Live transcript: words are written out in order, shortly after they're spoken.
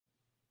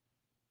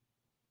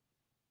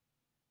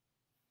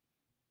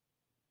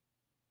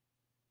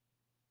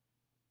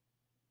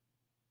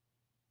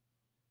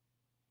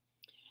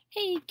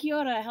Hey, kia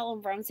ora,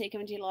 Helen Brahms here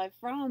coming to you live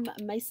from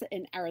Mesa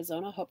in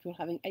Arizona. Hope you're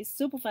having a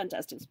super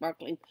fantastic,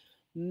 sparkling,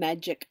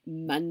 magic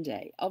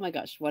Monday. Oh my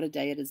gosh, what a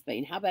day it has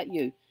been. How about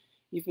you?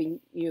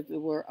 You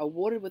were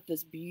awarded with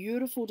this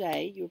beautiful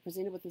day. You were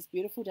presented with this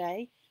beautiful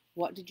day.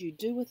 What did you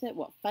do with it?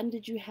 What fun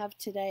did you have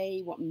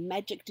today? What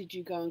magic did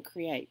you go and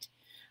create?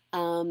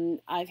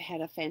 I've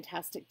had a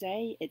fantastic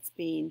day. It's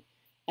been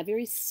a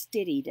very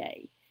steady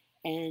day,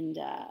 and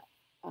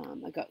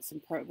I got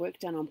some work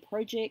done on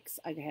projects.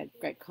 I had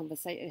great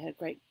conversation. I had a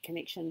great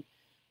connection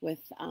with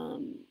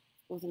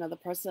another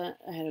person.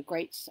 I had a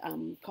great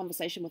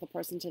conversation with a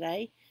person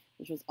today,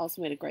 which was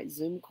awesome. We had a great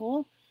Zoom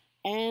call,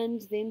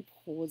 and then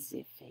poor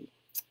Zephy.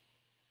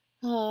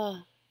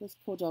 Ah, this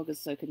poor dog is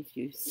so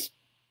confused.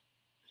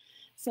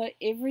 So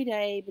every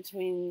day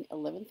between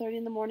 11:30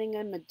 in the morning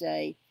and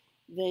midday,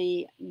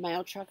 the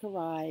mail truck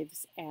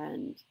arrives,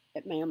 and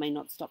it may or may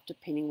not stop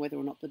depending whether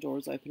or not the door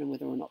is open and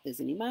whether or not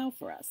there's any mail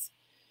for us.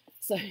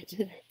 So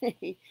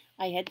today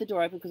I had the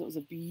door open because it was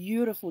a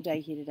beautiful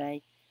day here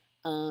today,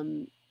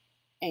 um,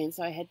 and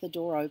so I had the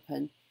door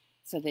open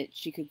so that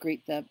she could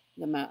greet the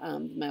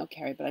mail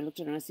carrier. But I looked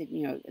at her and I said,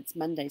 it's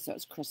Monday, so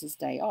it's Chris's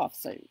day off,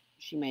 so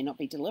she may not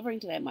be delivering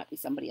today. It might be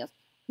somebody else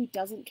who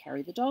doesn't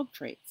carry the dog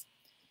treats.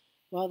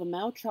 Well, the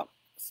mail truck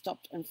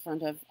stopped in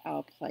front of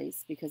our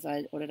place because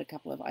I ordered a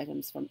couple of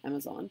items from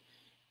Amazon,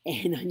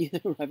 and I knew they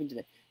were arriving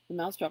today. The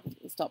mail truck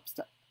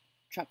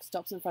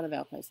stops in front of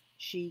our place.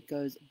 She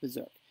goes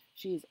berserk.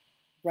 She's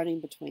running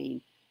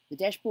between the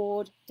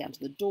dashboard, down to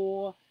the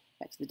door,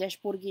 back to the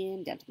dashboard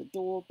again, down to the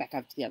door, back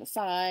over to the other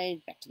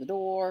side, back to the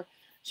door.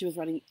 She was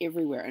running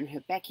everywhere, and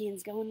her back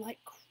end's going like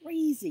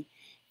crazy.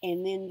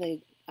 And then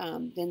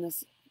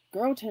this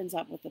girl turns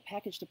up with the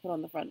package to put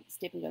on the front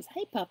step and goes,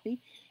 "Hey, puppy."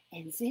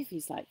 And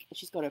Zephy's like,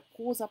 she's got her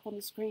paws up on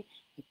the screen,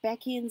 her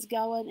back end's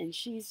going, and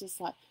she's just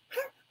like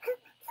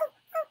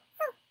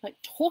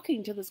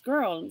talking to this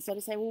girl. And so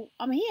to say, "Well,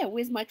 I'm here.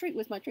 Where's my treat?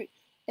 Where's my treat?"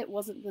 It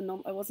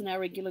wasn't our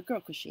regular girl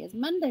because she has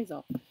Mondays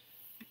off.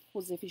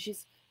 Poor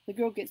Zephy. The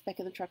girl gets back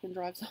in the truck and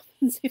drives off,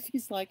 and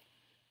Zephy's like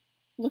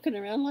looking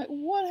around like,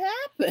 "What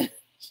happened?"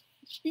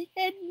 She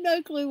had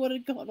no clue what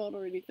had gone on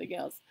or anything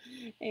else.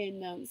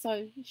 And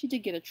so she did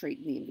get a treat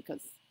in the end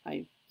because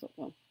I thought,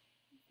 well,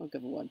 I'll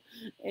give her one.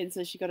 And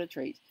so she got a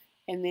treat.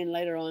 And then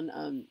later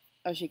on,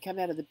 she came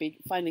out of the bed,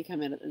 finally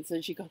came out, and so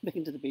she got back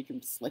into the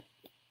bedroom to sleep.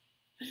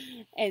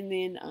 And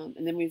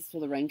then we saw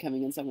the rain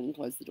coming in, so I went and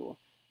closed the door.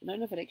 I don't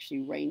know if it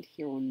actually rained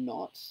here or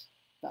not,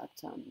 but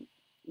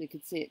you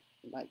could see it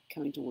like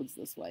coming towards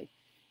this way.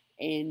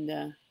 And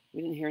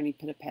we didn't hear any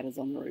pitter patters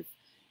on the roof.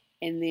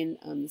 And then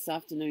this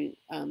afternoon,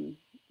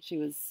 she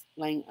was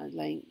laying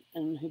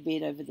in her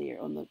bed over there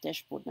on the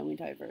dashboard, and I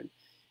went over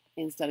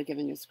and started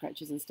giving her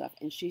scratches and stuff.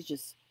 And she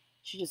just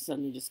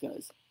suddenly just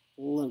goes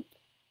limp.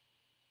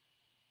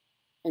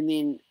 And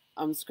then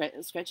I'm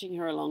scratching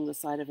her along the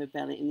side of her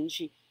belly, and then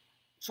she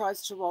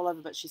tries to roll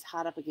over, but she's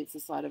hard up against the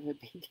side of her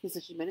bed, so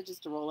she manages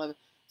to roll over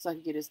so I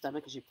can get her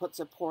stomach, and she puts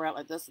her paw out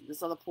like this, and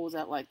this other paw's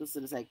out like this,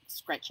 and it's like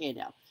scratch here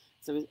now.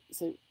 So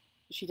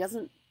she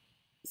doesn't.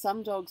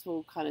 Some dogs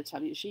will kind of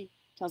tell you. She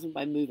tells me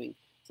by moving.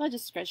 So I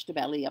just scratched her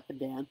belly up and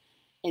down,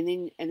 and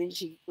then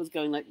she was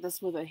going like this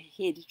with her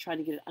head, trying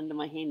to get it under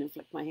my hand and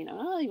flick my hand.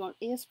 Oh, you want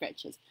ear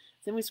scratches? So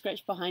then we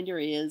scratched behind her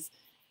ears,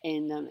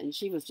 and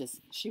she was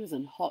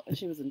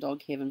in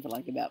dog heaven for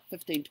like about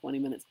 15-20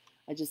 minutes.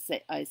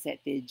 I sat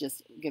there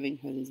just giving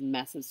her these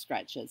massive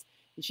scratches,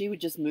 and she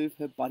would just move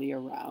her body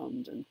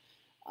around. And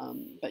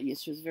but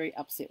yes, she was very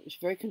upset. She was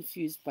very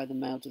confused by the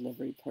mail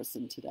delivery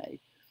person today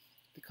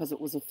because it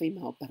was a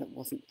female, but it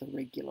wasn't the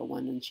regular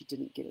one, and she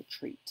didn't get a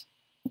treat.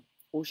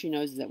 All she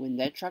knows is that when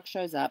that truck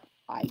shows up,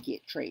 I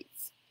get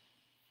treats.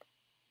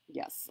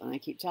 Yes, and I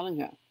keep telling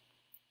her.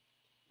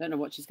 Don't know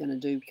what she's going to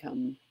do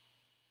come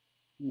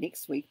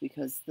next week,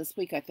 because this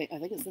week I think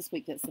it's this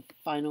week that's the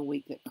final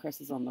week that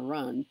Chris is on the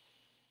run,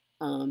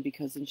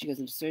 because then she goes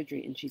into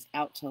surgery and she's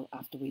out till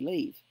after we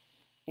leave,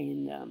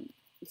 and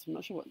so I'm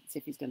not sure what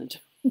Zephy's going to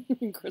do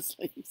when Chris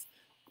leaves.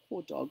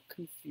 Poor dog,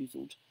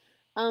 confused.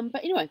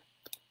 But anyway,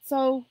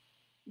 so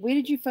where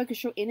did you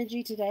focus your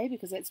energy today?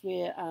 Because that's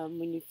where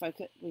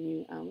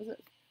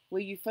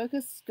where you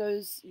focus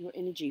goes your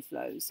energy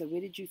flow. So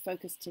where did you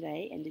focus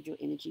today, and did your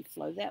energy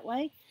flow that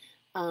way?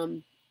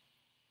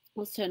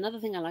 Also, another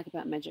thing I like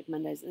about Magic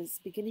Mondays is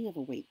the beginning of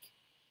a week.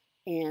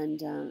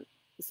 And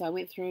so I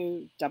went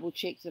through, double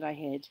checked that I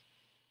had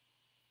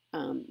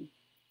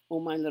all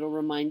my little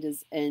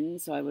reminders in,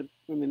 so I would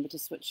remember to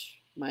switch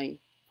my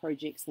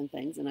projects and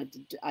things. And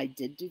I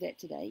did do that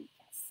today,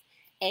 yes.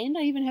 And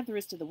I even have the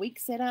rest of the week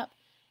set up.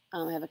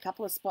 I have a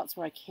couple of spots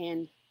where I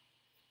can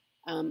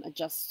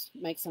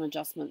make some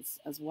adjustments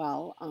as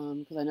well,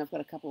 because I know I've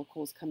got a couple of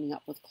calls coming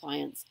up with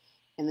clients,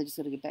 and they're just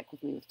going to get back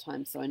with me with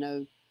time. So I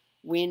know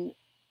when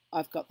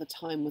I've got the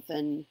time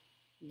within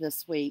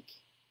this week,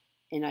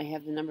 and I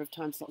have the number of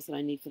time slots that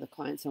I need for the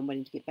clients, so I'm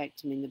waiting to get back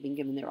to me, and they've been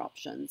given their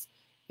options.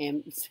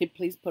 And so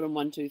please put them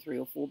 1, 2, 3,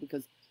 or 4,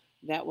 because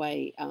that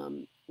way,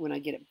 when I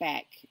get it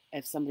back,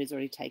 if somebody's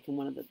already taken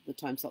one of the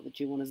time slot that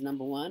you want as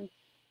number 1,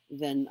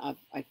 then I've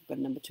got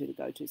number 2 to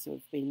go to. So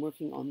I've been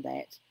working on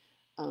that.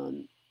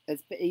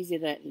 It's a bit easier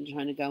than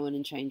trying to go in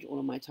and change all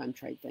of my time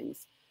trade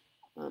things.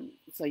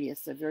 So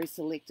yes, they're very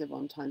selective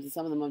on times, and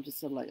some of them I'm just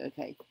sort of like,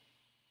 okay,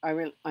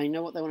 I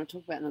know what they want to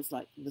talk about, and it's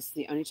like this is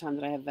the only time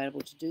that I have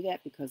available to do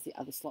that because the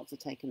other slots are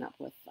taken up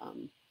with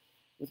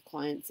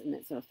clients and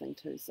that sort of thing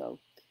too. So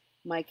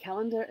my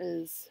calendar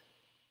is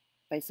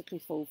basically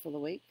full for the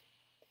week,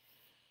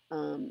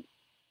 and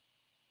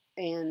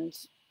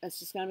it's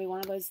just going to be one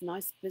of those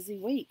nice busy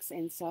weeks.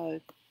 And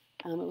so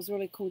it was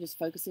really cool just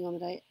focusing on the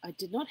day. I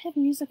did not have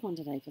music on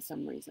today for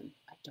some reason.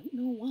 I don't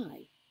know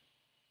why.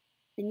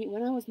 And yet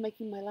when I was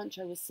making my lunch,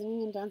 I was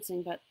singing and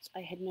dancing, but I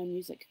had no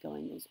music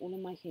going. It was all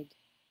in my head.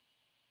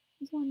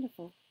 It was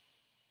wonderful.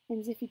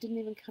 And Zephy didn't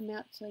even come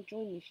out to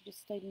join me. She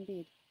just stayed in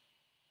bed.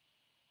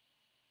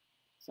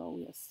 So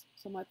yes,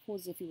 so my poor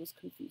Zephy was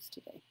confused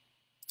today.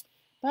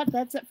 But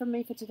that's it from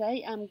me for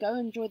today. Go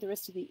enjoy the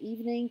rest of the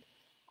evening.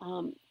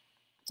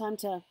 Time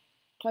to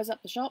close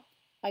up the shop.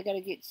 I got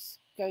to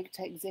go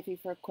take Zephy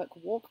for a quick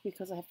walk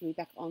because I have to be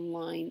back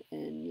online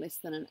in less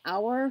than an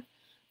hour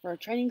for a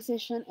training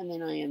session, and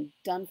then I am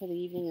done for the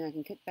evening and I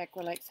can kick back,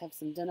 relax, have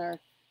some dinner,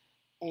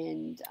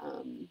 and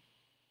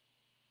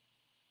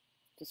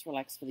just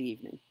relax for the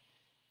evening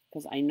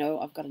because I know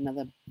I've got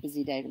another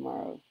busy day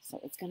tomorrow, so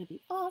it's going to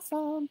be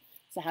awesome.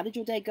 So how did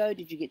your day go?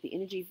 Did you get the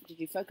energy? Did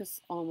you focus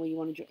on where you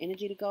wanted your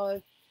energy to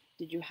go?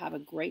 Did you have a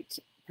great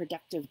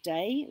productive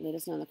day? Let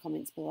us know in the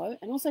comments below.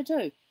 And also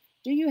too,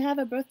 do you have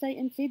a birthday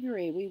in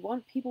February? We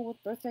want people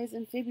with birthdays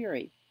in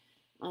February.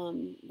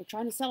 We're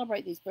trying to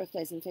celebrate these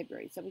birthdays in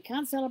February. So we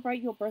can't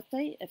celebrate your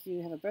birthday. If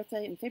you have a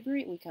birthday in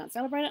February, we can't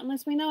celebrate it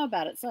unless we know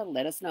about it. So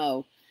let us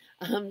know.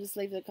 Just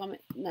leave the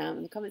comment now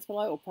in the comments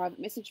below or private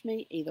message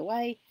me, either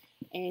way.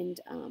 And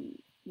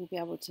we'll be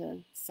able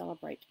to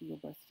celebrate your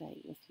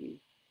birthday with you.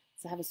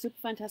 So have a super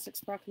fantastic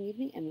sparkling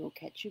evening, and we'll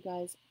catch you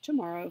guys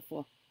tomorrow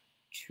for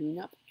Tune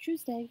Up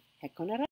Tuesday. Hekkonara.